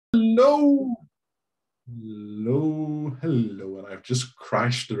Hello, hello, and I've just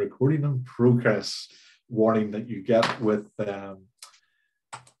crashed the recording in progress warning that you get with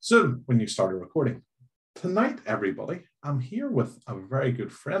Zoom when you start a recording. Tonight, everybody, I'm here with a very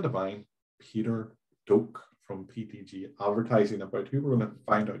good friend of mine, Peter Doak from PTG Advertising, about who we're going to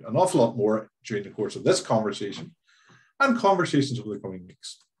find out an awful lot more during the course of this conversation and conversations over the coming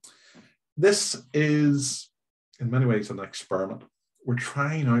weeks. This is, in many ways, an experiment. We're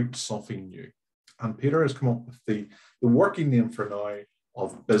trying out something new. And Peter has come up with the working name for now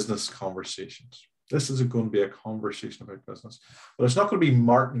of Business Conversations. This is going to be a conversation about business, but it's not going to be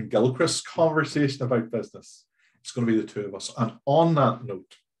Martin Gilchrist's conversation about business. It's going to be the two of us. And on that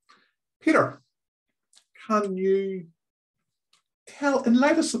note, Peter, can you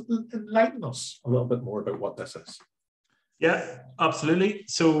enlighten us a little bit more about what this is? Yeah, absolutely.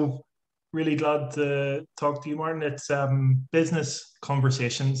 So really glad to talk to you, Martin. It's Business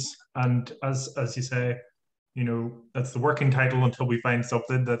Conversations. And as you say, you know, that's the working title until we find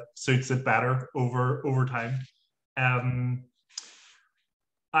something that suits it better over time.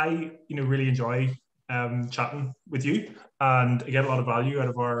 I really enjoy chatting with you, and I get a lot of value out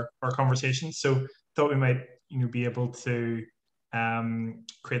of our conversations. So thought we might be able to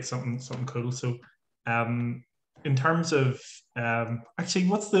create something cool. So in terms of actually,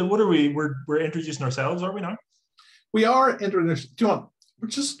 we're introducing ourselves, are we now? We are introducing. Do you want?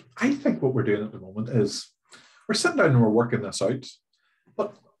 I think what we're doing at the moment is we're sitting down and we're working this out,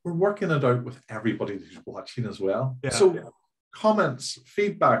 but we're working it out with everybody who's watching as well. Comments,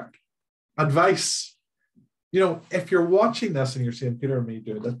 feedback, advice. If you're watching this and you're seeing Peter and me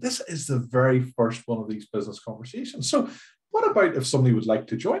doing this is the very first one of these business conversations. So what about if somebody would like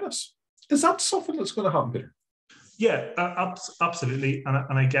to join us? Is that something that's going to happen, Peter? Yeah, absolutely.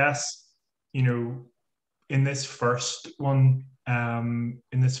 And I guess, in this first one,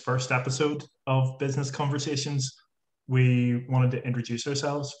 in this first episode of Business Conversations, we wanted to introduce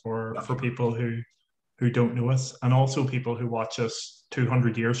ourselves for people who don't know us, and also people who watch us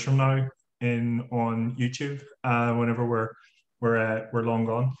 200 years from now on YouTube, whenever we're long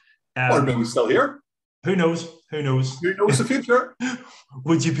gone. Or maybe still here. Who knows? Who knows? Who knows the future?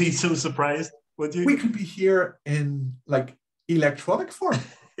 Would you be so surprised? Would you? We could be here in electronic form.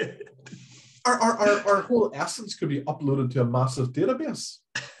 Our whole essence could be uploaded to a massive database.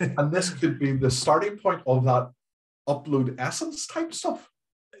 And this could be the starting point of that upload essence type stuff.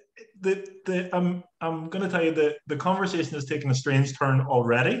 I'm going to tell you that the conversation has taken a strange turn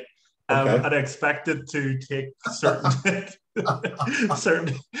already. Okay. And I expect it to take certain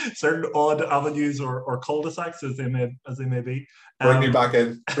certain odd avenues or cul-de-sacs as they may be. Bring me back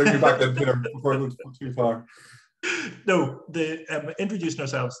in, Peter, before it goes too far. No, introducing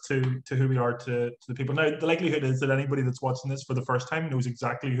ourselves to who we are to the people. Now, the likelihood is that anybody that's watching this for the first time knows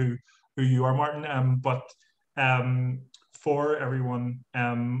exactly who you are, Martin. But for everyone,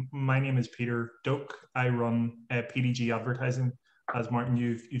 my name is Peter Doak. I run PTG Advertising. As Martin,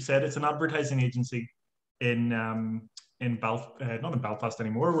 you've said, it's an advertising agency in not in Belfast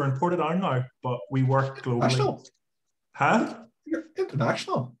anymore. We're in Portadown now, but we work globally. International. Huh? You're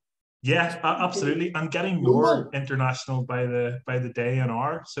international. Yeah, absolutely. I'm getting more international by the day and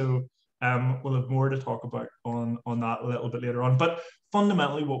hour. So we'll have more to talk about on that a little bit later on. But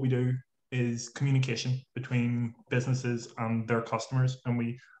fundamentally, what we do is communication between businesses and their customers, and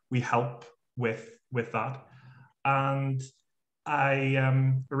we help with that. And I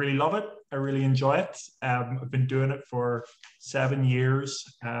really love it. I really enjoy it. I've been doing it for 7 years.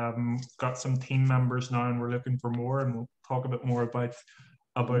 Got some team members now, and we're looking for more, and we'll talk a bit more about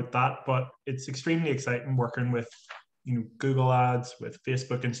that. But it's extremely exciting working with Google ads, with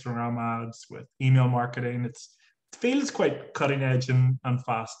Facebook, Instagram ads, with email marketing. It feels quite cutting edge and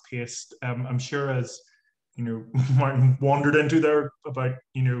fast paced. I'm sure, as Martin wandered into there about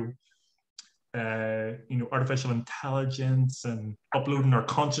artificial intelligence and uploading our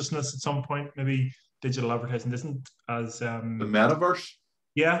consciousness at some point. Maybe digital advertising isn't as the metaverse.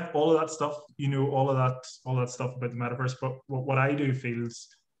 Yeah, all of that stuff. All of that stuff about the metaverse. But what I do feels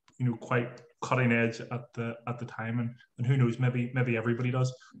quite cutting edge at the time, and who knows, maybe everybody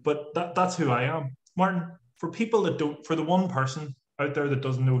does. But that's who I am, Martin. For people that don't, for the one person out there that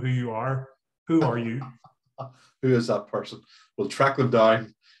doesn't know who you are, who are you? Who is that person? We'll track them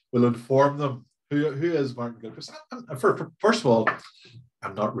down. We'll inform them who is Martin Gilchrist. First of all,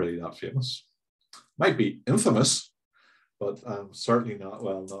 I'm not really that famous. Might be infamous, but I'm certainly not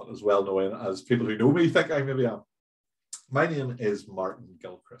as well known as people who know me think I maybe am. My name is Martin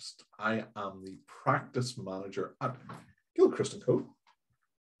Gilchrist. I am the practice manager at Gilchrist & Co.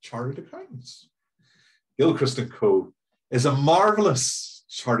 Chartered Accountants. Gilchrist & Co. is a marvelous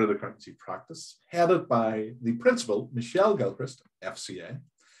chartered accountancy practice headed by the principal, Michelle Gilchrist, FCA.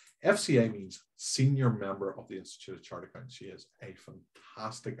 FCA means Senior Member of the Institute of Chartered Accountants. She is a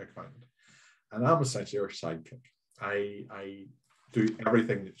fantastic accountant. And I'm essentially her sidekick. I do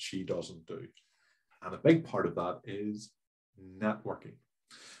everything that she doesn't do. And a big part of that is networking.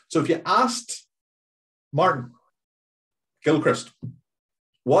 So if you asked Martin Gilchrist,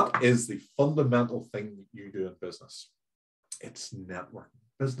 what is the fundamental thing that you do in business? It's networking,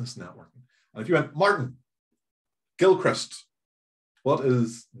 business networking. And if you went, Martin Gilchrist, what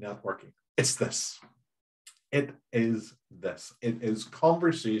is networking? It's this. It is this. It is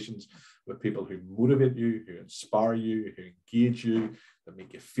conversations with people who motivate you, who inspire you, who engage you, that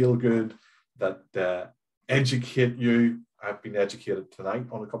make you feel good, that educate you. I've been educated tonight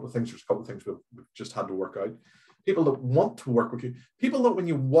on a couple of things. There's a couple of things we've just had to work out. People that want to work with you. People that when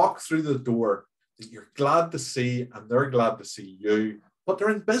you walk through the door, that you're glad to see and they're glad to see you, but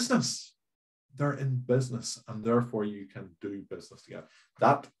they're in business. They're in business and therefore you can do business together.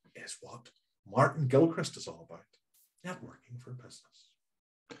 That is what Martin Gilchrist is all about. Networking for business.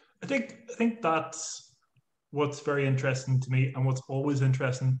 I think that's what's very interesting to me and what's always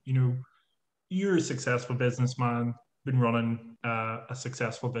interesting. You know, you're a successful businessman, been running a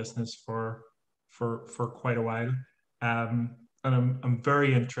successful business for quite a while, and I'm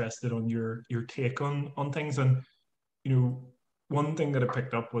very interested on your take on things. And you know, one thing that I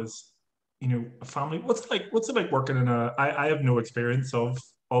picked up was, you know, a family. What's it like working in a? I have no experience of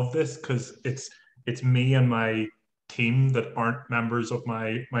this because it's me and my team that aren't members of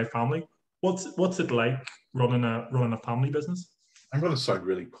my family. What's it like running a family business? I'm going to sound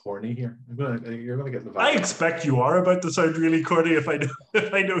really corny here. You're going to get the vibe. I expect you are about to sound really corny if I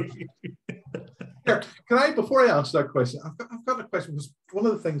know you. Here, can I, before I answer that question, I've got a question, because one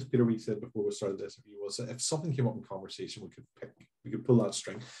of the things, Peter, we said before we started this interview was that if something came up in conversation, we could pull that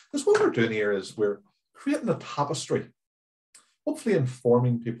string. Because what we're doing here is we're creating a tapestry, hopefully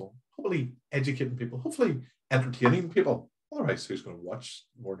informing people, hopefully educating people, hopefully entertaining people. Otherwise, who's going to watch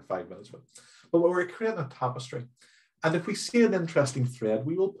more than 5 minutes? But we're creating a tapestry. And if we see an interesting thread,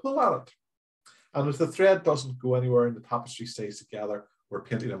 we will pull at it. And if the thread doesn't go anywhere and the tapestry stays together, we're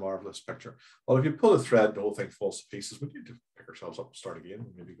painting a marvelous picture. Well, if you pull a thread, the whole thing falls to pieces. We need to pick ourselves up and start again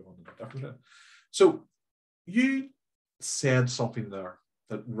and maybe go on a different thread. So you said something there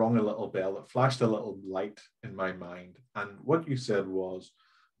that rung a little bell, that flashed a little light in my mind. And what you said was,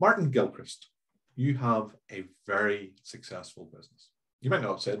 Martin Gilchrist, you have a very successful business. You might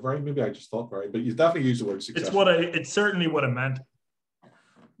not have said very, maybe I just thought very, but you definitely used the word successful. It's certainly what I meant.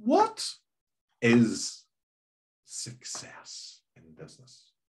 What is success in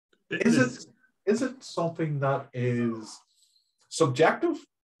business? Is it something that is subjective,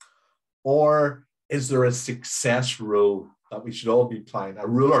 or is there a success rule that we should all be applying? A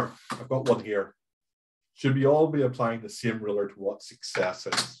ruler, I've got one here. Should we all be applying the same ruler to what success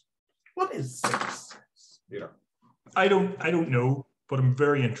is? What is success, Peter? I don't know, but I'm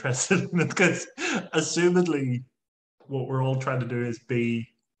very interested in it because assumedly what we're all trying to do is be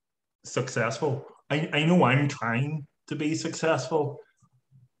successful. I know I'm trying to be successful.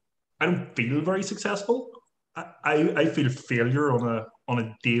 I don't feel very successful. I feel failure on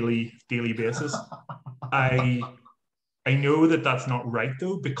a daily basis. I know that that's not right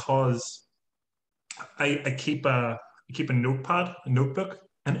though, because I keep a notebook,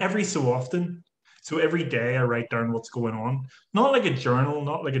 and every so often, so every day I write down what's going on. Not like a journal,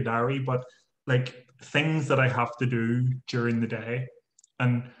 not like a diary, but like things that I have to do during the day.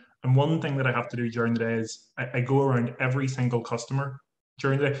 And one thing that I have to do during the day is I go around every single customer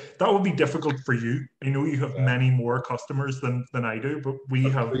during the day. That would be difficult for you. I know you have many more customers than I do, but we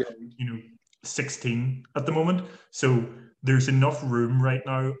have, 16 at the moment. So there's enough room right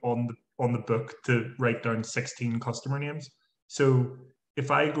now on the book to write down 16 customer names. So if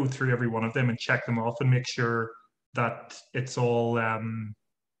I go through every one of them and check them off and make sure that it's all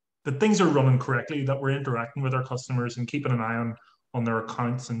that things are running correctly, that we're interacting with our customers and keeping an eye on their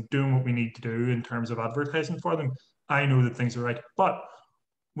accounts and doing what we need to do in terms of advertising for them, I know that things are right. But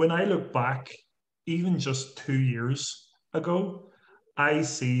when I look back, even just 2 years ago, I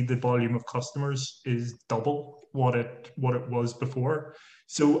see the volume of customers is double what it was before.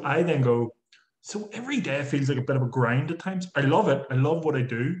 So I then go, so every day feels like a bit of a grind at times. I love it. I love what I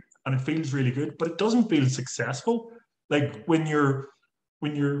do, and it feels really good, but it doesn't feel successful. Like when you're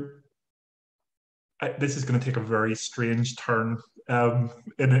this is going to take a very strange turn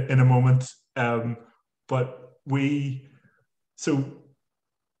in a moment. But so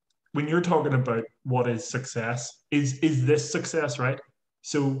when you're talking about what is success, is this success, right?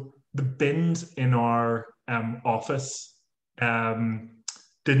 So the bins in our office,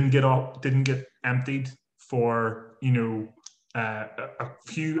 didn't get emptied for a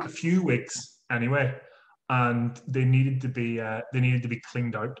few weeks anyway, and they needed to be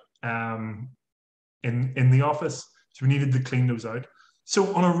cleaned out in the office. So we needed to clean those out.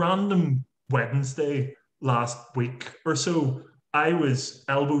 So on a random Wednesday last week or so, I was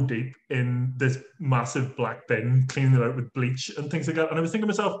elbow deep in this massive black bin, cleaning it out with bleach and things like that. And I was thinking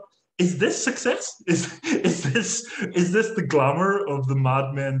to myself, is this success? Is this the glamour of the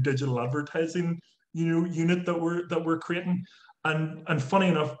Mad Men digital advertising, unit that we're creating? And funny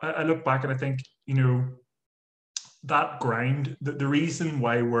enough, I look back and I think, that grind, the reason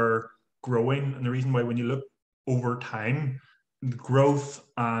why we're growing, and the reason why when you look over time, the growth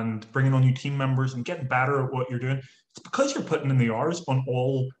and bringing on new team members and getting better at what you're doing, it's because you're putting in the hours on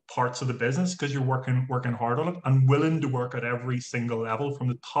all parts of the business, because you're working hard on it and willing to work at every single level, from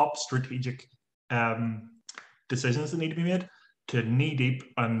the top strategic decisions that need to be made to knee deep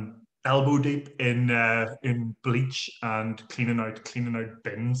and elbow deep in bleach and cleaning out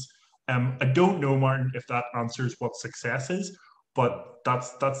bins. I don't know, Martin, if that answers what success is, but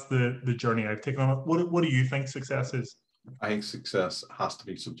that's the journey I've taken on it. What do you think success is? I think success has to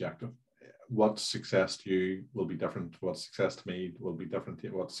be subjective. What success to you will be different. What success to me will be different.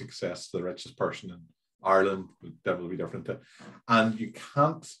 What success to the richest person in Ireland will be different. And you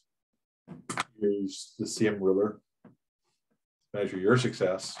can't use the same ruler to measure your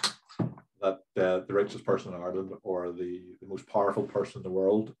success that the richest person in Ireland or the most powerful person in the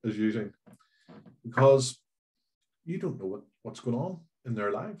world is using, because you don't know what's going on in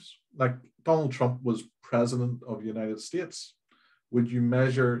their lives. Like Donald Trump was president of the United States. Would you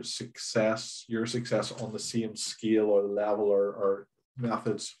measure your success on the same scale or level or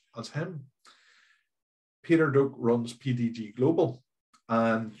methods as him? Peter Doak runs PDG Global,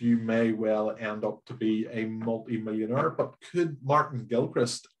 and you may well end up to be a multi-millionaire, but could Martin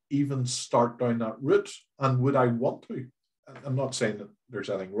Gilchrist even start down that route? And would I want to? I'm not saying that there's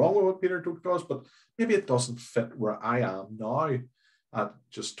anything wrong with what Peter Doak does, but maybe it doesn't fit where I am now. At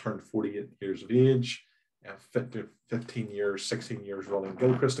just turned 48 years of age, 15 years, 16 years running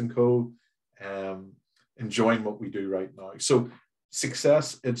Gilchrist and Co., enjoying what we do right now. So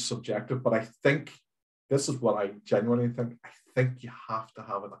success is subjective, but I think this is what I genuinely think. I think you have to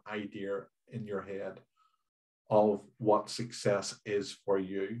have an idea in your head of what success is for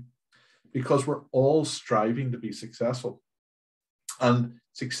you, because we're all striving to be successful. And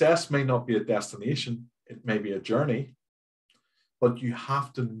success may not be a destination, it may be a journey, but you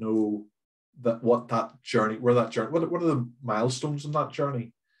have to know what are the milestones in that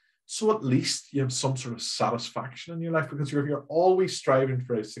journey. So at least you have some sort of satisfaction in your life, because if you're always striving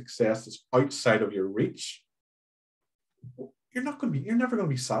for a success that's outside of your reach, you're never going to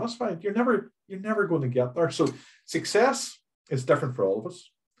be satisfied. You're never going to get there. So success is different for all of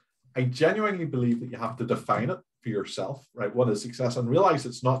us. I genuinely believe that you have to define it for yourself, right? What is success? And realize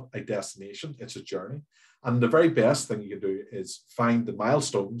it's not a destination, it's a journey. And the very best thing you can do is find the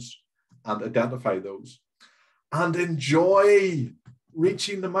milestones and identify those and enjoy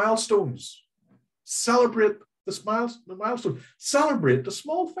reaching the milestones. Celebrate the milestone. Celebrate the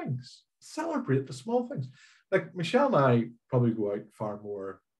small things. Celebrate the small things. Like Michelle and I probably go out far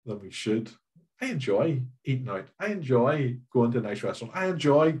more than we should. I enjoy eating out. I enjoy going to a nice restaurant. I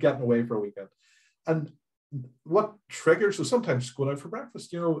enjoy getting away for a weekend. And what triggers is sometimes going out for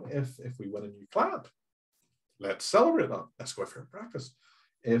breakfast. If we win a new client, let's celebrate that. Let's go out for breakfast.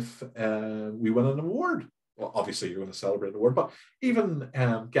 If we win an award, well, obviously you're going to celebrate the award, but even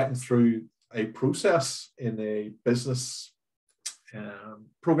getting through a process in a business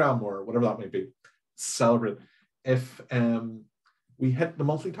program or whatever that may be, celebrate. If we hit the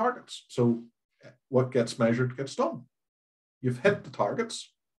monthly targets, so what gets measured gets done. You've hit the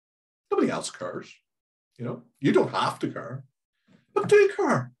targets. Nobody else cares. You don't have to care, but do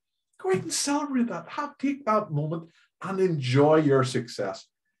care. Go out and celebrate that. Take that moment and enjoy your success.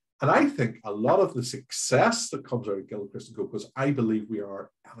 And I think a lot of the success that comes out of Gilchrist and Co., because I believe we are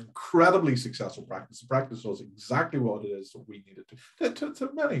an incredibly successful practice. The practice does exactly what it is that we need it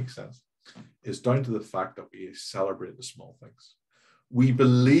to many extents, is down to the fact that we celebrate the small things. We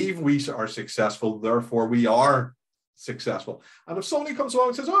believe we are successful, therefore we are successful. And if somebody comes along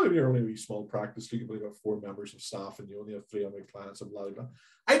and says, oh, you're only a small practice, you've only got 4 members of staff and you only have 300 clients and blah, blah, blah.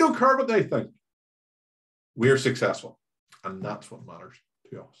 I don't care what they think. We're successful. And that's what matters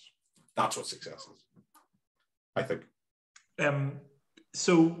to us. That's what success is, I think.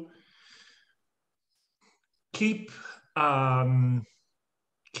 So keep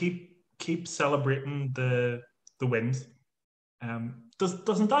celebrating the wins.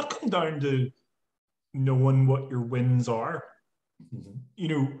 Doesn't that come down to knowing what your wins are? you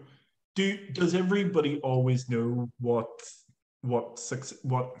know, does everybody always know what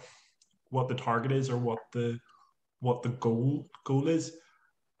the target is, or what the goal is?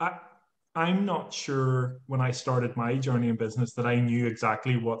 I'm not sure when I started my journey in business that I knew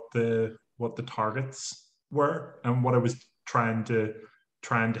exactly what the targets were and what I was trying to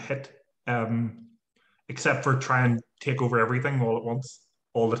hit. Except for try and take over everything all at once,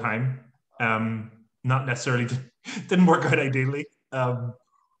 all the time. Not necessarily didn't work out ideally.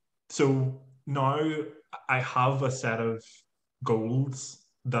 So now I have a set of goals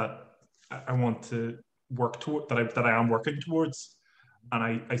that I want to work toward, that I am working towards,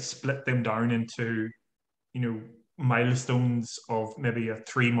 and I split them down into, milestones of maybe a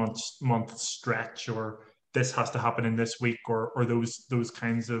 3 month stretch, or this has to happen in this week, or those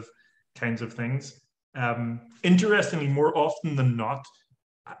kinds of things. Interestingly, more often than not,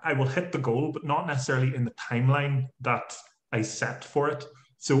 I will hit the goal, but not necessarily in the timeline that I set for it.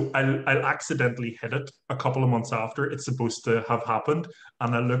 So I'll accidentally hit it a couple of months after it's supposed to have happened,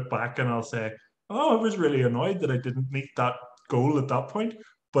 and I'll look back and I'll say, "Oh, I was really annoyed that I didn't meet that goal at that point."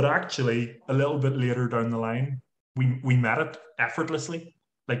 But actually, a little bit later down the line, we met it effortlessly,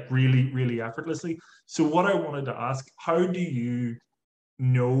 like really, really effortlessly. So what I wanted to ask, how do you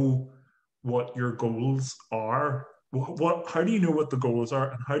know what your goals are? How do you know what the goals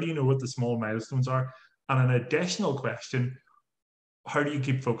are, and how do you know what the small milestones are? And an additional question, how do you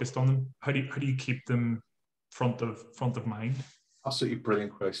keep focused on them? How do you keep them front of mind? Absolutely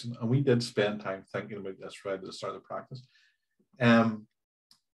brilliant question. And we did spend time thinking about this right at the start of the practice. Um,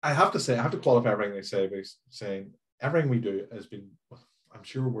 I have to say, I have to qualify everything I say by saying everything we do has been, I'm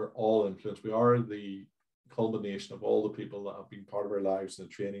sure we're all influenced. We are the culmination of all the people that have been part of our lives, and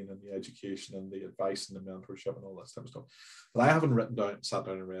the training and the education and the advice and the mentorship and all that type of stuff. But I haven't sat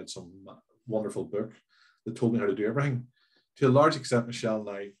down and read some wonderful book that told me how to do everything. To a large extent, Michelle and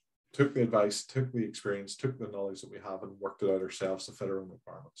I took the advice, took the experience, took the knowledge that we have, and worked it out ourselves to fit our own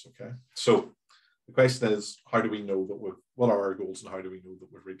requirements. Okay. So the question is, how do we know that what are our goals, and how do we know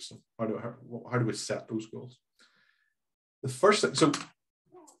that we've reached them? How do we set those goals? The first thing, so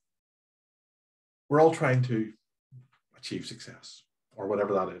we're all trying to achieve success, or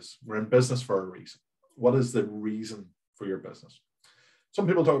whatever that is. We're in business for a reason. What is the reason for your business? Some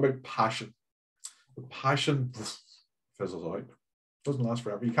people talk about passion. But passion fizzles out. It doesn't last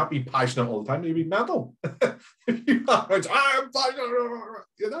forever. You can't be passionate all the time. You'll be mental. If you are, I'm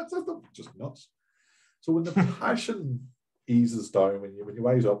passionate, that's just nuts. So when the passion eases down, when you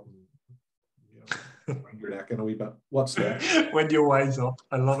wise up and bring your neck in a wee bit, what's left? When you wise up,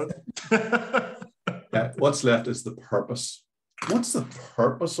 I love it. What's left is the purpose. What's the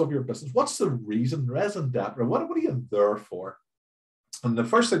purpose of your business? What's the reason? Raison d'etre. What are you there for? And the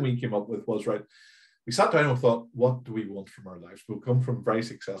first thing we came up with was, right, we sat down and we thought, what do we want from our lives? We'll come from very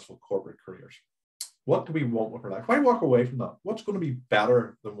successful corporate careers. What do we want with our life? Why walk away from that? What's going to be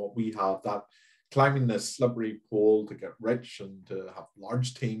better than what we have? That climbing this slippery pole to get rich and to have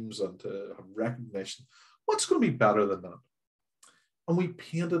large teams and to have recognition. What's going to be better than that? And we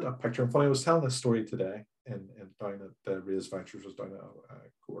painted a picture. And funny, I was telling this story today down at Raise Ventures, was down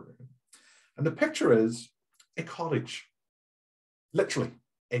at Gordon. And the picture is a cottage, literally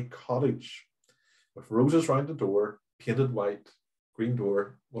a cottage with roses round the door, painted white, green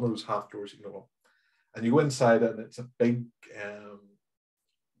door, one of those half doors, and you go inside it, and it's a big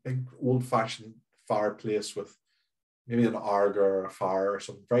old-fashioned fireplace with maybe an Arga or a fire or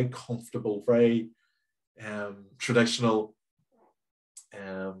something, very comfortable, very traditional,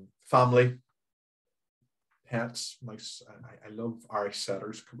 family, pets, nice. I love Irish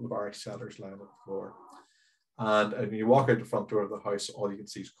setters, a couple of Irish setters lying on the floor. And you walk out the front door of the house, all you can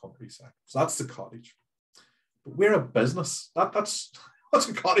see is countryside. So that's the cottage. But we're a business. That's what's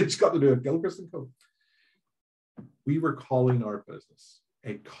a cottage got to do with Gilchrist and Co. We were calling our business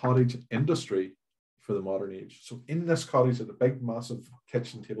a cottage industry for the modern age. So in this cottage, at the big, massive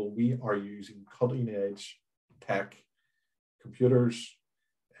kitchen table, we are using cutting edge tech, computers,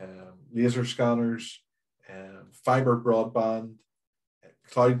 laser scanners, fiber broadband,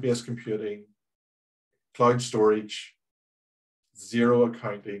 cloud-based computing, cloud storage, zero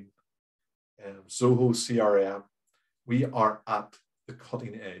accounting, Zoho CRM. We are at the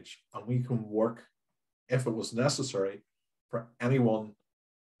cutting edge, and we can work, if it was necessary, for anyone,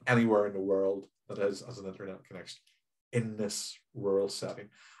 anywhere in the world that has an internet connection in this rural setting.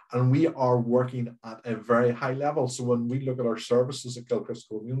 And we are working at a very high level. So when we look at our services at Gilchrist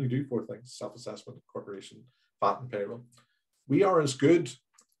Co, we only do 4 things: self-assessment, corporation, VAT and payroll. We are as good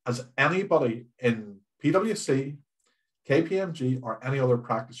as anybody in PwC, KPMG, or any other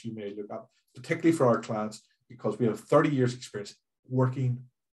practice you may look at, particularly for our clients, because we have 30 years experience working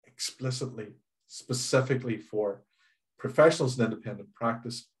explicitly, specifically for professionals in independent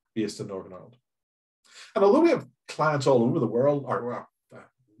practice based in Northern Ireland. And although we have clients all over the world, or well,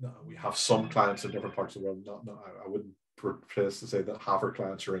 no, we have some clients in different parts of the world. I wouldn't preface to say that half our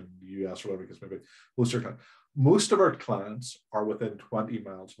clients are in the US or whatever, because maybe most of our clients are within 20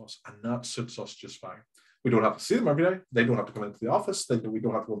 miles of us, and that suits us just fine. We don't have to see them every day. They don't have to come into the office. We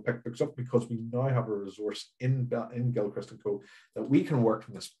don't have to go and pick books up, because we now have a resource in Gilchrist & Co. that we can work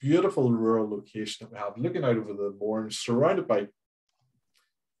from this beautiful rural location that we have, looking out over the moors, surrounded by,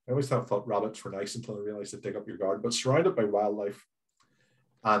 I always thought rabbits were nice until I realized they dig up your garden, but surrounded by wildlife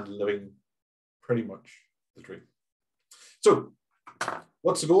and living pretty much the dream. So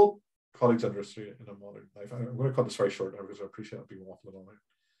what's the goal? Cottage industry in a modern life. I'm going to cut this very short now because I appreciate it being waffling on.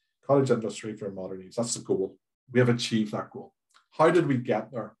 Cottage industry for modern needs. That's the goal. We have achieved that goal. How did we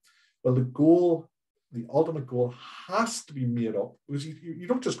get there? Well, the goal, the ultimate goal, has to be made up, because you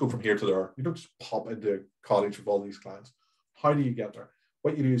don't just go from here to there. You don't just pop into a cottage with all these clients. How do you get there?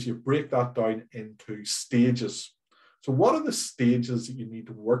 What you do is you break that down into stages. So what are the stages that you need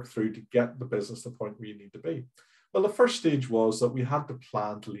to work through to get the business to the point where you need to be? Well, the first stage was that we had to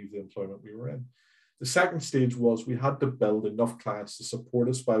plan to leave the employment we were in. The second stage was we had to build enough clients to support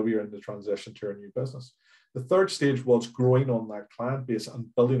us while we were in the transition to our new business. The third stage was growing on that client base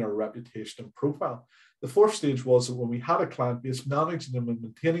and building our reputation and profile. The fourth stage was that when we had a client base, managing them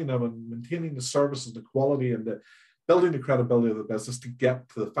and maintaining the services, the quality, and building the credibility of the business to get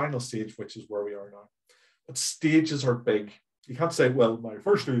to the final stage, which is where we are now. But stages are big. You can't say, well, my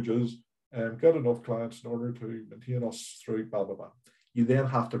first stage is get enough clients in order to maintain us through blah, blah, blah. You then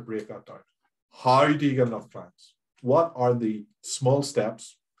have to break that down. How do you get enough clients? What are the small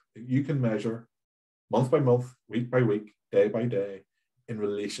steps that you can measure month by month, week by week, day by day, in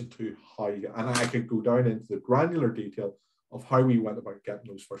relation to how you get, and I could go down into the granular detail of how we went about getting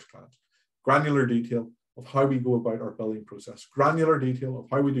those first clients, granular detail of how we go about our billing process, granular detail of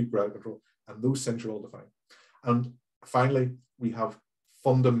how we do credit control, and those things are all defined. And finally, we have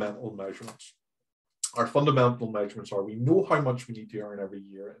fundamental measurements. Our fundamental measurements are, we know how much we need to earn every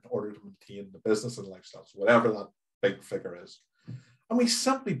year in order to maintain the business and lifestyle, so whatever that big figure is. And we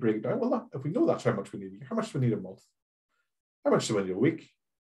simply break it down. Well, if we know that's how much we need, how much do we need a month? How much do we need a week?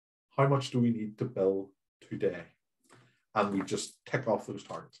 How much do we need to bill today? And we just tick off those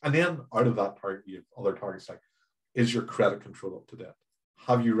targets. And then out of that target, you have other targets like, is your credit control up to date?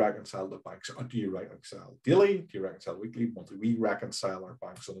 Have you reconciled the banks? Or do you reconcile daily? Do you reconcile weekly, monthly? We reconcile our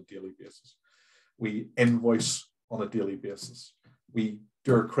banks on a daily basis. We invoice on a daily basis. We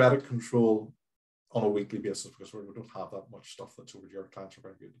do our credit control on a weekly basis, because we don't have that much stuff that's overdue. Our clients are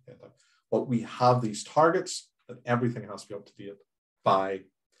very good at that. But we have these targets that everything has to be up to date by.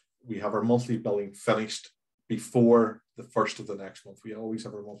 We have our monthly billing finished before the first of the next month. We always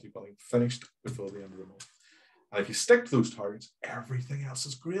have our monthly billing finished before the end of the month. And if you stick to those targets, everything else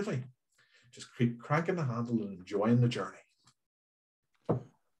is gravy. Just keep cranking the handle and enjoying the journey.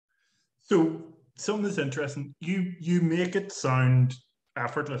 So something that's interesting, you make it sound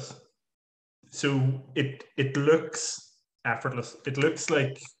effortless. So it looks effortless. It looks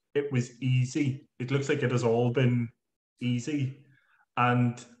like it was easy. It looks like it has all been easy.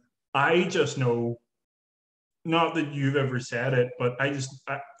 And I just know, not that you've ever said it, but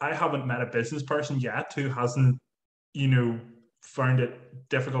I haven't met a business person yet who hasn't, found it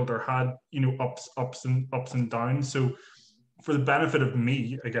difficult or had, ups and downs. So for the benefit of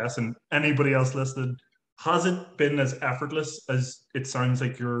me, I guess, and anybody else listening, has it been as effortless as it sounds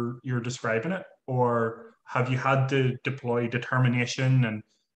like you're describing it? Or have you had to deploy determination and,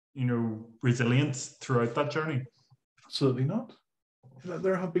 resilience throughout that journey? Absolutely not.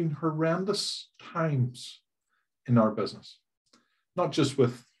 There have been horrendous times in our business, not just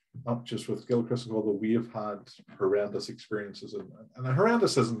with Gilchrist, although we have had horrendous experiences, and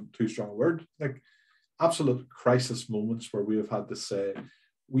horrendous isn't too strong a word, like absolute crisis moments where we have had to say,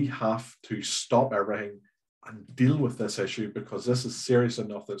 we have to stop everything and deal with this issue because this is serious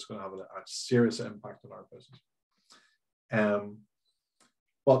enough that it's going to have a serious impact on our business.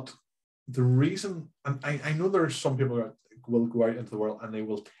 But the reason, and I know there are some people who will go out into the world and they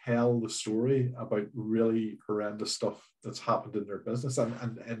will tell the story about really horrendous stuff that's happened in their business,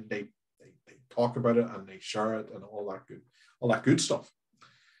 and they talk about it and they share it and all that good stuff.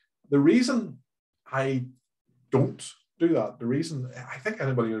 The reason I don't do that, the reason I think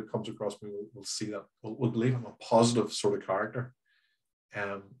anybody who comes across me will see that, will believe I'm a positive sort of character,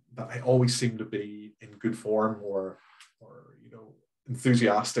 that I always seem to be in good form or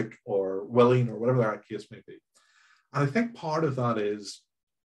enthusiastic or willing or whatever that case may be. And I think part of that is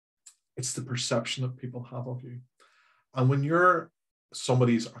it's the perception that people have of you. And when you're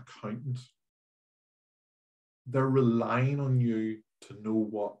somebody's accountant, they're relying on you to know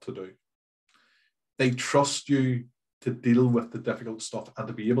what to do. They trust you to deal with the difficult stuff and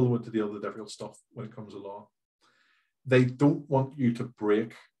to be able to deal with the difficult stuff when it comes along. They don't want you to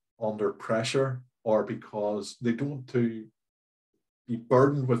break under pressure, or because they don't want to be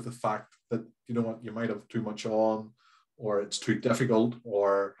burdened with the fact that, you know what, you might have too much on, or it's too difficult,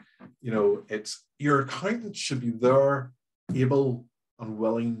 or, you know, it's your accountant should be there, able and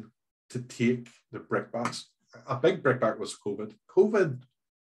willing to take the brickbats. A big brickbat was COVID. COVID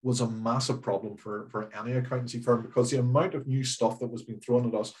was a massive problem for any accountancy firm, because the amount of new stuff that was being thrown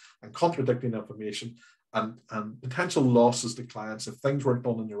at us and contradicting information and potential losses to clients if things weren't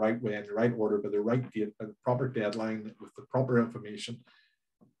done in the right way, in the right order, by the right date, by the proper deadline, with the proper information.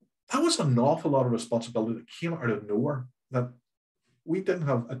 That was an awful lot of responsibility that came out of nowhere, that we didn't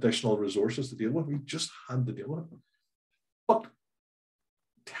have additional resources to deal with. We just had to deal with it. But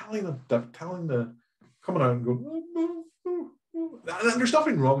telling the coming out and going, and there's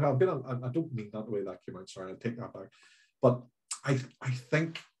nothing wrong. I don't mean that the way that came out. Sorry, I take that back. But I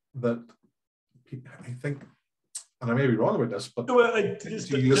think, and I may be wrong about this, but just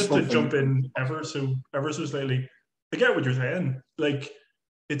to jump in ever so slightly, I get what you're saying. Like,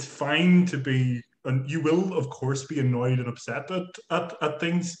 it's fine to be, and you will of course be annoyed and upset at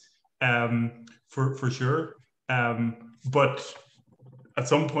things, for sure. But at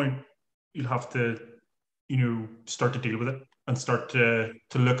some point you'll have to, start to deal with it and start to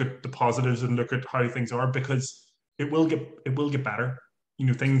look at the positives and look at how things are, because it will get better.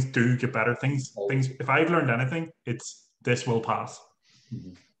 Things do get better. Things. If I've learned anything, it's this will pass.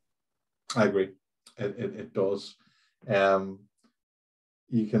 I agree. It does.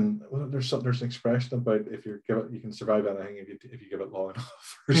 You can. Well, there's an expression about you can survive anything if you give it long enough.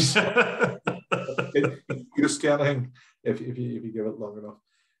 You used to anything if you give it long enough.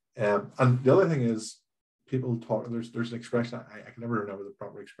 And the other thing is, people talk. There's an expression, I can never remember the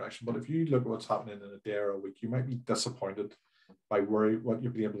proper expression, but if you look at what's happening in a day or a week, you might be disappointed by what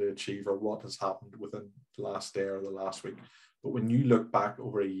you've been able to achieve or what has happened within the last day or the last week. But when you look back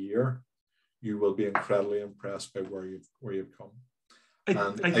over a year, you will be incredibly impressed by where you've come.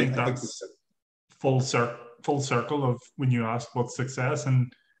 I think that's full circle of when you ask what's success, and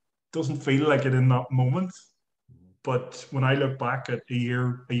it doesn't feel like it in that moment. But when I look back at a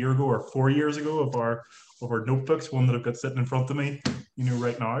year ago or 4 years ago of our notebooks, one that I've got sitting in front of me,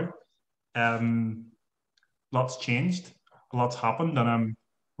 right now, lots changed, lots happened, and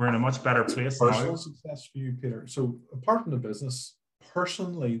we're in a much better place now. Personal success for you, Peter. So apart from the business,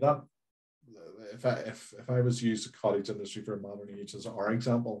 personally, that if I was to use the cottage industry for a modern age as our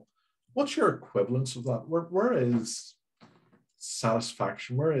example, what's your equivalence of that? Where is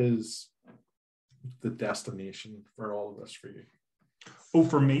satisfaction? Where is the destination for all of this for you? Oh,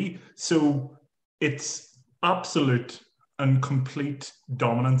 for me, so it's absolute and complete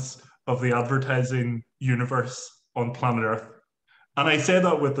dominance of the advertising universe on planet Earth. And I say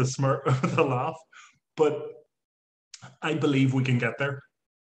that with a smirk, with a laugh, but I believe we can get there.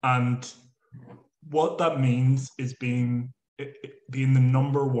 And what that means is being the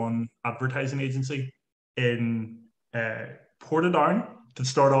number one advertising agency in co.down to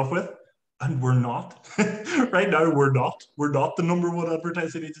start off with. And we're not. Right now, we're not. We're not the number one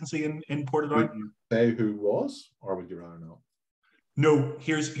advertising agency in co.down. Would you say who was, or would you rather know? No,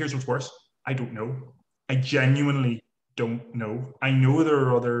 here's what's worse. I don't know. I genuinely don't know. I know there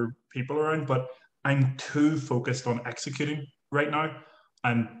are other people around, but I'm too focused on executing right now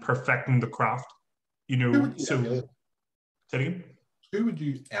and perfecting the craft. Say it again? Who would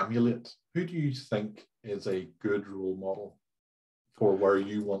you emulate? Who do you think is a good role model for where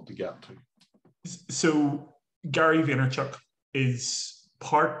you want to get to? So Gary Vaynerchuk is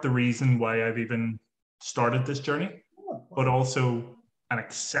part the reason why I've even started this journey, but also an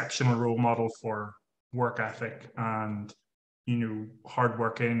exceptional role model for work ethic and,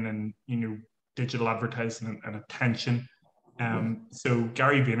 hardworking and, digital advertising and attention. So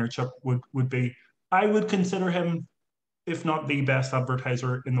Gary Vaynerchuk would be, I would consider him, if not the best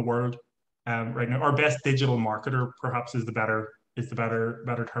advertiser in the world right now, or best digital marketer, perhaps is the better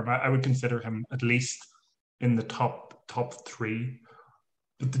term. I would consider him at least in the top three.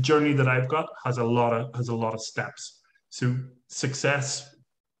 But the journey that I've got has a lot of steps. So success,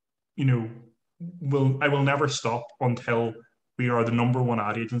 I will never stop until we are the number one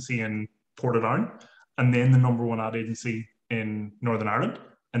ad agency in co.down, and then the number one ad agency in Northern Ireland,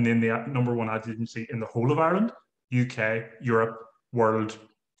 and then the number one ad agency in the whole of Ireland, UK, Europe, world,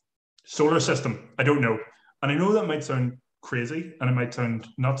 solar system. I don't know. And I know that might sound crazy and it might sound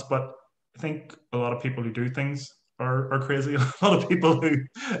nuts, but I think a lot of people who do things are crazy. A lot of people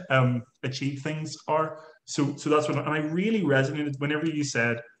who achieve things are. So that's what, and I really resonated whenever you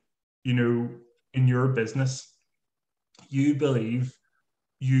said, you know, in your business, you believe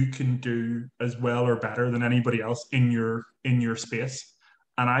you can do as well or better than anybody else in your space.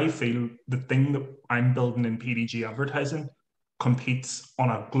 And I feel the thing that I'm building in PDG advertising competes on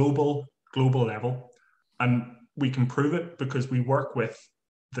a global level. And we can prove it because we work with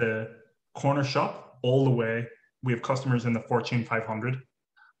the corner shop all the way. We have customers in the Fortune 500,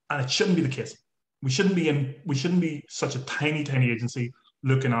 and it shouldn't be the case. We shouldn't be such a tiny agency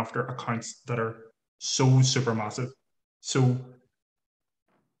looking after accounts that are so super massive. So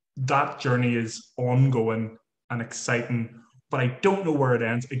that journey is ongoing and exciting, but I don't know where it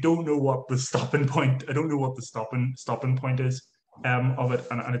ends. I don't know what the stopping point. I don't know what the stopping point is of it,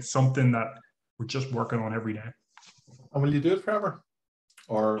 and it's something that we're just working on every day. And will you do it forever,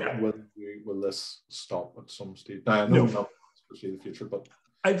 or Yeah. will this stop at some stage? Now I know not especially the future, but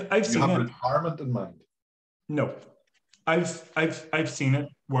I've seen have it. retirement in mind. No, I've seen it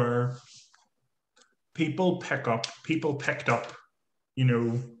where people picked up, you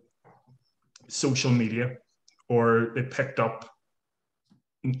know, social media, or they picked up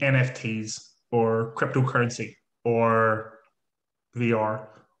NFTs or cryptocurrency or VR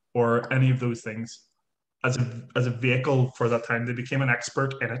or any of those things as a vehicle for that time. They became an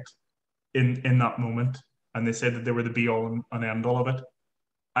expert in it in that moment, and they said that they were the be all and end all of it.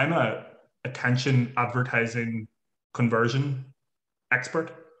 I'm a attention advertising conversion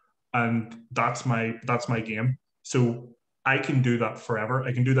expert, and that's my game. So I can do that forever.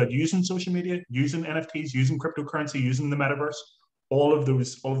 I can do that using social media, using NFTs, using cryptocurrency, using the metaverse, all of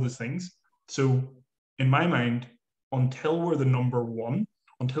those things. So in my mind, until we're the number one,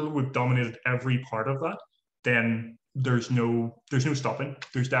 until we've dominated every part of that, then there's no stopping.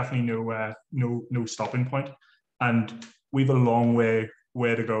 There's definitely no stopping point, and we've a long way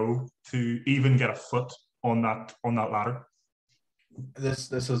to go to even get a foot on that ladder.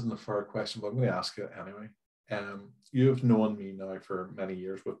 This isn't a fair question, but I'm going to ask it anyway. You've known me now for many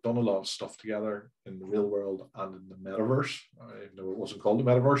years. We've done a lot of stuff together in the real world and in the metaverse. I know it wasn't called the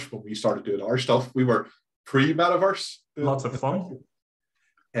metaverse, but we started doing our stuff. We were pre-metaverse. Lots of fun.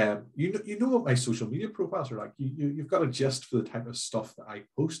 You know what my social media profiles are like. You've got a gist for the type of stuff that I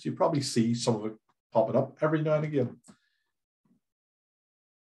post. You probably see some of it popping up every now and again.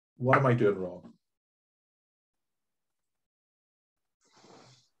 What am I doing wrong?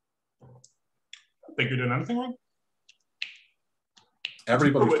 I don't think you're doing anything wrong.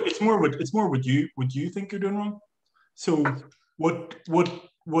 It's more what you think you're doing wrong. So what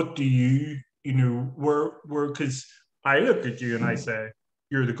do you know, where because I look at you and I say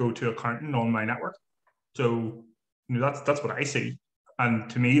you're the go-to accountant on my network. So you know that's what I see. And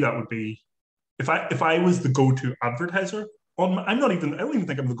to me that would be if I was the go-to advertiser on my, I don't even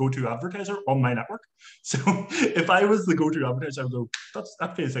think I'm the go-to advertiser on my network. So if I was the go-to advertiser, I would go,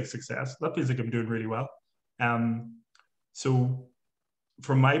 that feels like success. That feels like I'm doing really well. So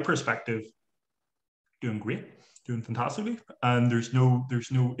from my perspective, doing great, doing fantastically. And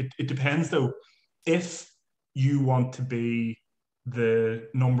it depends though. If you want to be the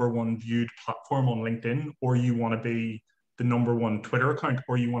number one viewed platform on LinkedIn, or you want to be the number one Twitter account,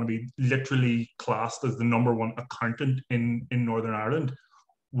 or you want to be literally classed as the number one accountant in Northern Ireland,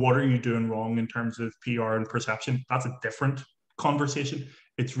 what are you doing wrong in terms of PR and perception? That's a different conversation.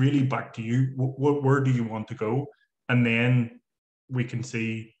 It's really back to you. Where do you want to go? And then we can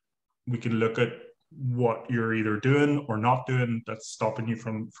look at what you're either doing or not doing that's stopping you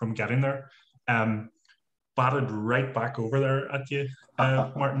from getting there. Batted right back over there at you,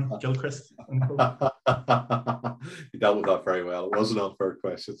 Martin Gilchrist. You dealt with that very well. It was an unfair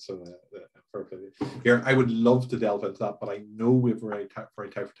question, so here I would love to delve into that, but I know we have very tight for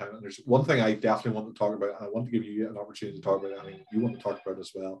time. And there's one thing I definitely want to talk about, and I want to give you an opportunity to talk about it. I mean, you want to talk about it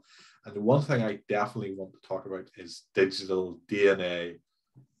as well. And the one thing I definitely want to talk about is digital DNA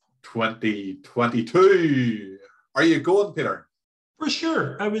 2022. Are you going, Peter? For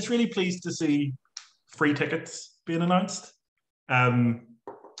sure. I was really pleased to see free tickets being announced. Talk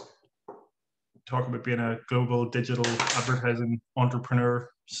about being a global digital advertising entrepreneur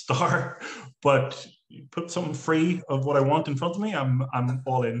star, but you put something free of what I want in front of me, I'm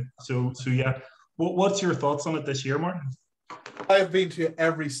all in. So yeah. What's your thoughts on it this year, Martin? I've been to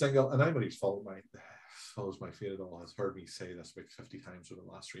every single, and anybody's follows my feed at all has heard me say this about 50 times over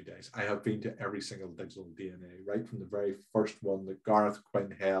the last 3 days. I have been to every single digital DNA, right from the very first one that Gareth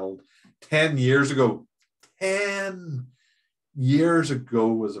Quinn held 10 years ago. 10 years ago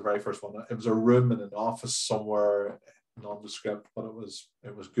was the very first one. It was a room in an office somewhere, nondescript, but it was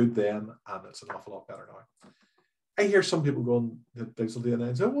good then, and it's an awful lot better now. I hear some people going that digital DNA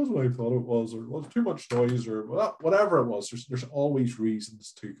and say, it wasn't what I thought it was, or it was too much noise, or whatever it was. There's always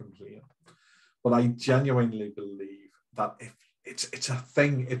reasons to complain. But I genuinely believe that if it's a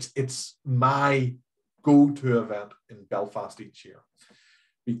thing, it's my go-to event in Belfast each year.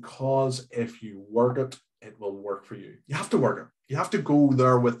 Because if you work it, it will work for you. You have to work it. You have to go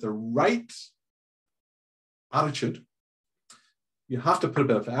there with the right attitude. You have to put a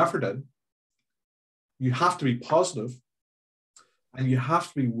bit of effort in. You have to be positive, and you have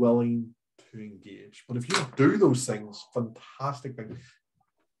to be willing to engage. But if you do those things, fantastic thing.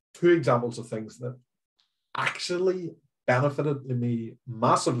 2 examples of things that actually benefited me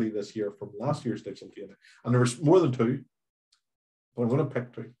massively this year from last year's digital DNA. And there was more than 2, but I'm going to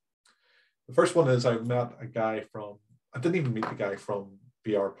pick 2. The first one is I met a guy I didn't even meet the guy from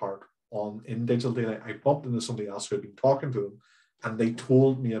VR Park in digital DNA. I bumped into somebody else who had been talking to them, and they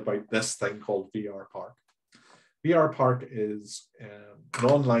told me about this thing called VR Park. VR Park is an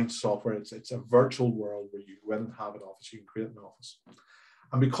online software. It's a virtual world where you go in and have an office. You can create an office.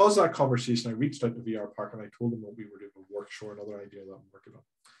 And because of that conversation, I reached out to VR Park and I told them what we were doing with Workshore, another idea that I'm working on.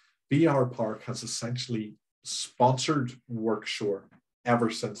 VR Park has essentially sponsored Workshore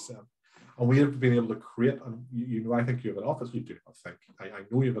ever since then. And we have been able to create, and I think you have an office. You do, I think. I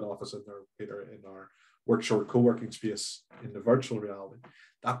know you have an office in there, Peter, in our Workshore co-working space in the virtual reality.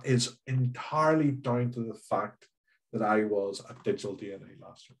 That is entirely down to the fact that I was at Digital DNA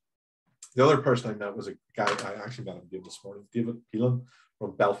last year. The other person I met was a guy, I actually met him again this morning, David Peelan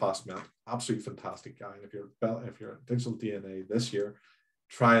from Belfast Met. Absolutely fantastic guy. And if you're at Digital DNA this year,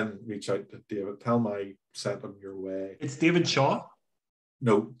 try and reach out to David. Tell him I sent him your way. It's David Shaw?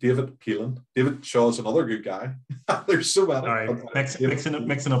 No, David Peelan. David Shaw's another good guy. There's so many. All right,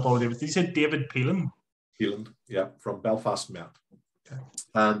 mixing up all the Davids. You said David Peelan? Peelan, yeah, from Belfast Met. Okay.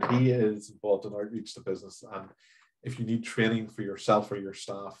 And he is involved in outreach to business. And if you need training for yourself or your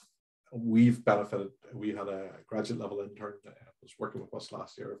staff, we've benefited. We had a graduate level intern that was working with us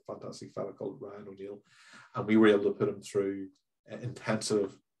last year, a fantastic fellow called Ryan O'Neill, and we were able to put him through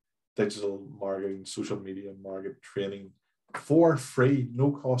intensive digital marketing, social media marketing training for free,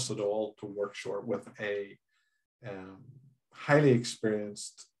 no cost at all, to Workshore with a highly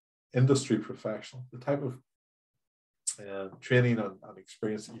experienced industry professional. The type of training and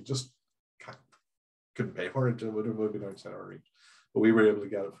experience that you just couldn't pay for it. It would be outside our reach. But we were able to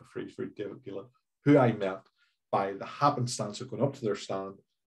get it for free through David Gillen, who I met by the happenstance of going up to their stand,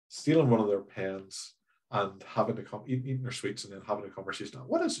 stealing one of their pens, and having to eating their sweets and then having a conversation. Now,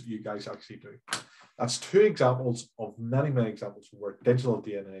 what is it you guys actually do? That's 2 examples of many, many examples where digital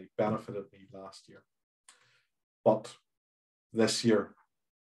DNA benefited me last year. But this year,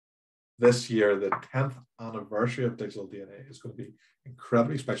 the 10th anniversary of digital DNA is going to be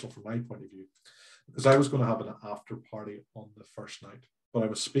incredibly special from my point of view, because I was going to have an after party on the first night, but I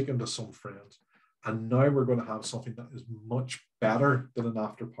was speaking to some friends, and now we're going to have something that is much better than an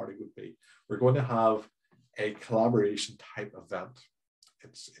after party would be. We're going to have a collaboration type event.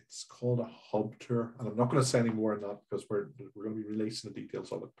 It's called a hub tour, and I'm not going to say any more on that because we're going to be releasing the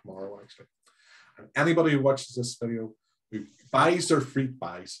details of it tomorrow, actually. And anybody who watches this video, who gets their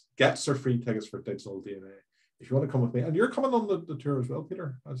free tickets for digital DNA. If you want to come with me, and you're coming on the tour as well,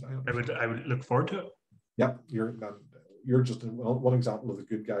 Peter. I would look forward to it. Yep, you're just one example of the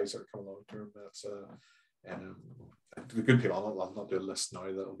good guys that are coming on the tour. That's the good people. I'll not do a list now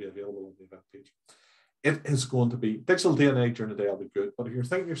that'll be available on the event page. It is going to be digital DNA during the day. I'll be good, but if you're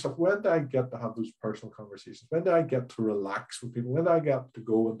thinking to yourself, when do I get to have those personal conversations? When do I get to relax with people? When do I get to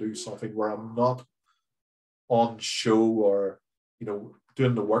go and do something where I'm not on show or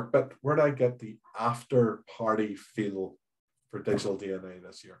doing the work bit? Where do I get the after party feel for digital DNA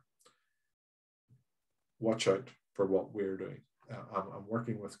this year? Watch out for what we're doing. I'm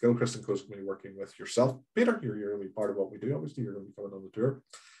working with Gilchrist and Co.'s going to be working with yourself, Peter. You're going to be part of what we do. Obviously, you're going to be coming on the tour,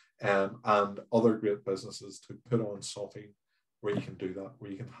 and other great businesses to put on something where you can do that,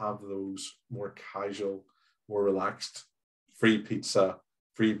 where you can have those more casual, more relaxed, free pizza,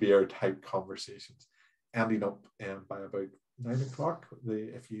 free beer type conversations, ending up by about 9 o'clock.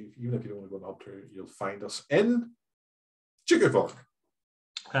 Even if you don't want to go on the hub tour, you'll find us in Chickenfoot.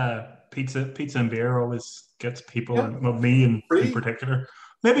 Pizza and beer always gets people, well, me in particular.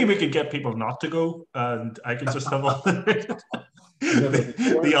 Maybe we could get people not to go, and I could just have all the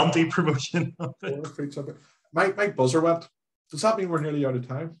anti-promotion of it. My buzzer went. Does that mean we're nearly out of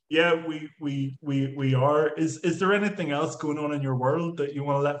time? Yeah, we are. Is there anything else going on in your world that you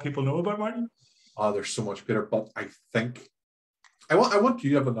want to let people know about, Martin? Oh, there's so much, Peter. But I think I want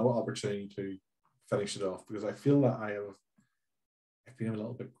you to have another opportunity to finish it off, because I feel that I've been a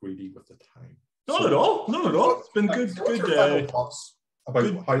little bit greedy with the time. Not at all. Not at all. It's been good. So what's Good. your final thoughts about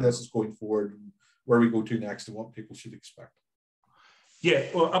Good. how this is going forward, and where we go to next, and what people should expect? Yeah.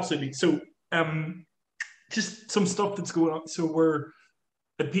 Well, absolutely. So, just some stuff that's going on. So we're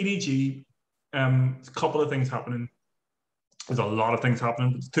at PDG. A couple of things happening. There's a lot of things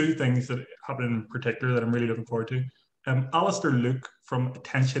happening, but two things that happen in particular that I'm really looking forward to. Alistair Luke from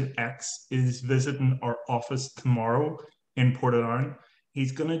Attention X is visiting our office tomorrow in Portadown.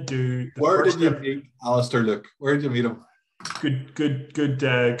 He's going to do. Where did you meet Alistair Luke? Where did you meet him?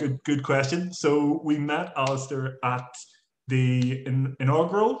 Good question. So we met Alistair at the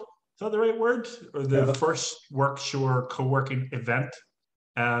inaugural. Is that the right word? Or the first Workshore co-working event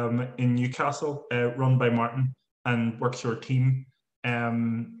in Newcastle, run by Martin and Workshore team.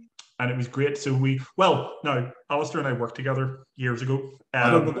 And it was great. So Alistair and I worked together years ago. I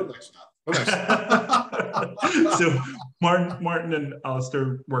don't know that. So Martin and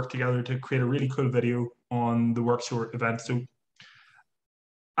Alistair worked together to create a really cool video on the Workshore event. So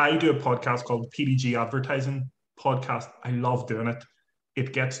I do a podcast called PDG Advertising Podcast. I love doing it.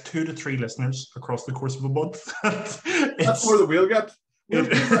 It gets 2 to 3 listeners across the course of a month. That's more than we'll get.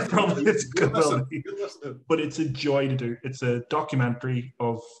 It's good, but it's a joy to do. It's a documentary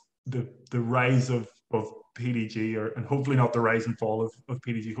of the rise of PDG, and hopefully not the rise and fall of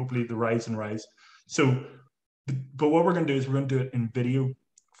PDG, hopefully the rise and rise. So, but what we're going to do is we're going to do it in video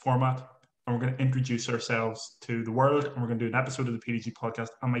format, and we're going to introduce ourselves to the world, and we're going to do an episode of the PDG podcast,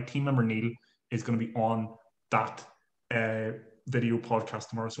 and my team member Neil is going to be on that video podcast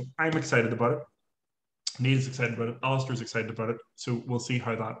tomorrow. So I'm excited about it. Neil's excited about it. Alistair's excited about it. So we'll see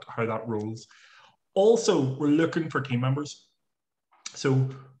how that rolls. Also, we're looking for team members. So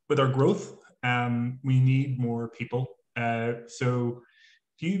with our growth, we need more people. So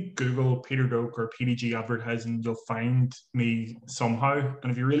if you Google Peter Doak or PDG advertising, you'll find me somehow.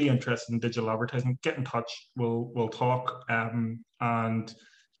 And if you're really interested in digital advertising, get in touch. We'll talk, and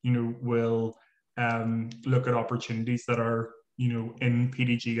we'll look at opportunities that are in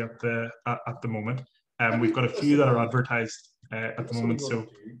PDG at the moment. We've got a few that are advertised at the moment. So,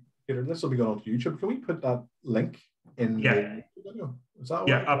 Peter, this will be going on to YouTube. Can we put that link in the video? Is that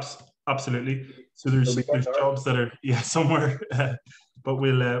yeah, absolutely. So there's jobs that are somewhere, but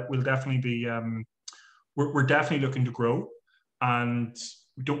we'll definitely be we're definitely looking to grow, and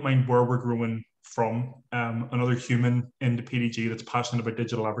we don't mind where we're growing from. Another human in the PDG that's passionate about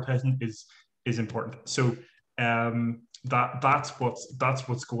digital advertising is important. So that's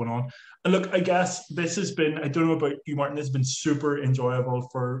what's going on. And look, I guess this has been, I don't know about you, Martin, this has been super enjoyable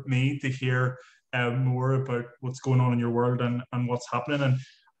for me to hear more about what's going on in your world and what's happening. And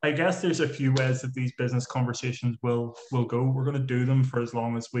I guess there's a few ways that these business conversations will go. We're going to do them for as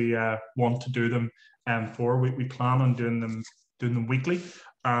long as we want to do them. We plan on doing them weekly.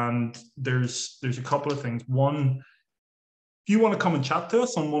 And there's a couple of things. One, if you want to come and chat to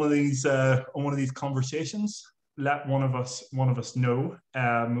us on one of these conversations, let one of us know.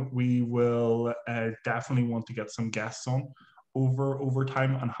 We will definitely want to get some guests on over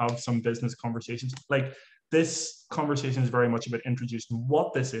time and have some business conversations. Like, this conversation is very much about introducing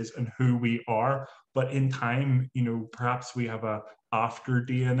what this is and who we are. But in time, perhaps we have a after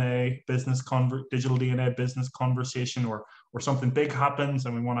DNA digital DNA business conversation, or something big happens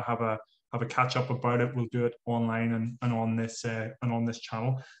and we want to have a catch up about it. We'll do it online and on this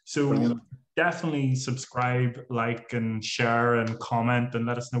channel. So brilliant. Definitely subscribe, like, and share and comment, and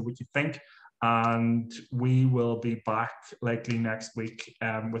let us know what you think. And we will be back likely next week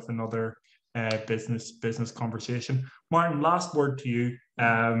with another business conversation. Martin, last word to you.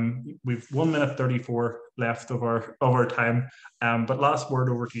 We've 1 minute 34 left of our time, but last word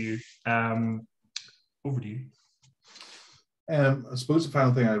over to you. Over to you. I suppose the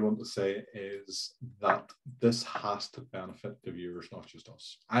final thing I want to say is that this has to benefit the viewers, not just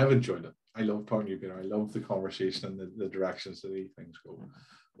us. I've enjoyed it. I love talking to you, Peter. I love the conversation and the directions that these things go.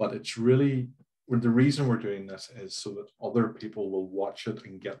 But it's really, the reason we're doing this is so that other people will watch it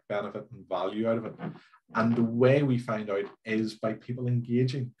and get benefit and value out of it. And the way we find out is by people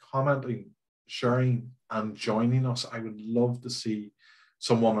engaging, commenting, sharing, and joining us. I would love to see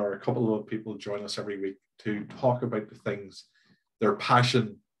someone or a couple of people join us every week to talk about the things, their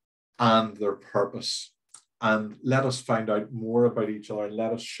passion and their purpose, and let us find out more about each other and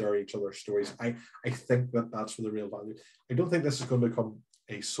let us share each other's stories. I think that that's where the real value. I don't think this is going to become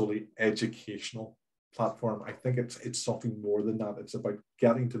a solely educational platform. I think it's something more than that. It's about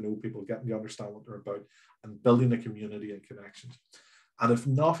getting to know people, getting to understand what they're about, and building a community and connections. And if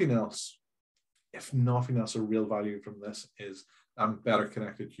nothing else, a real value from this is I'm better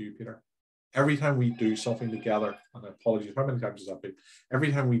connected to you, Peter. Every time we do something together, and apologies, how many times has that been?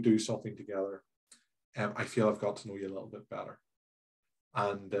 Every time we do something together, I feel I've got to know you a little bit better.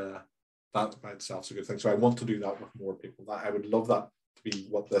 And that by itself is a good thing. So I want to do that with more people. I would love that to be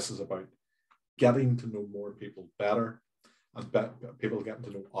what this is about. Getting to know more people better, and people getting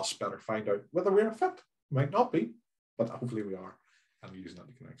to know us better, find out whether we're a fit. Might not be, but hopefully we are, and using that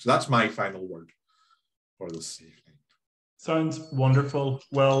to connect. So that's my final word for this evening. Sounds wonderful.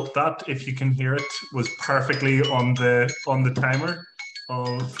 Well, that, if you can hear it, was perfectly on the timer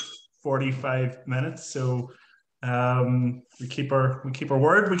of 45 minutes. So we keep our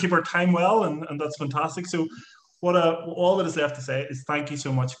word, we keep our time well, and that's fantastic. So all that is left to say is thank you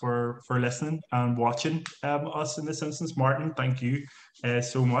so much for listening and watching us in this instance. Martin, thank you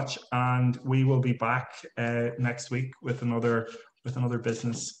so much, and we will be back next week with another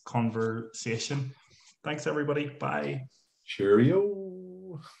business conversation. Thanks, everybody. Bye. Cheerio.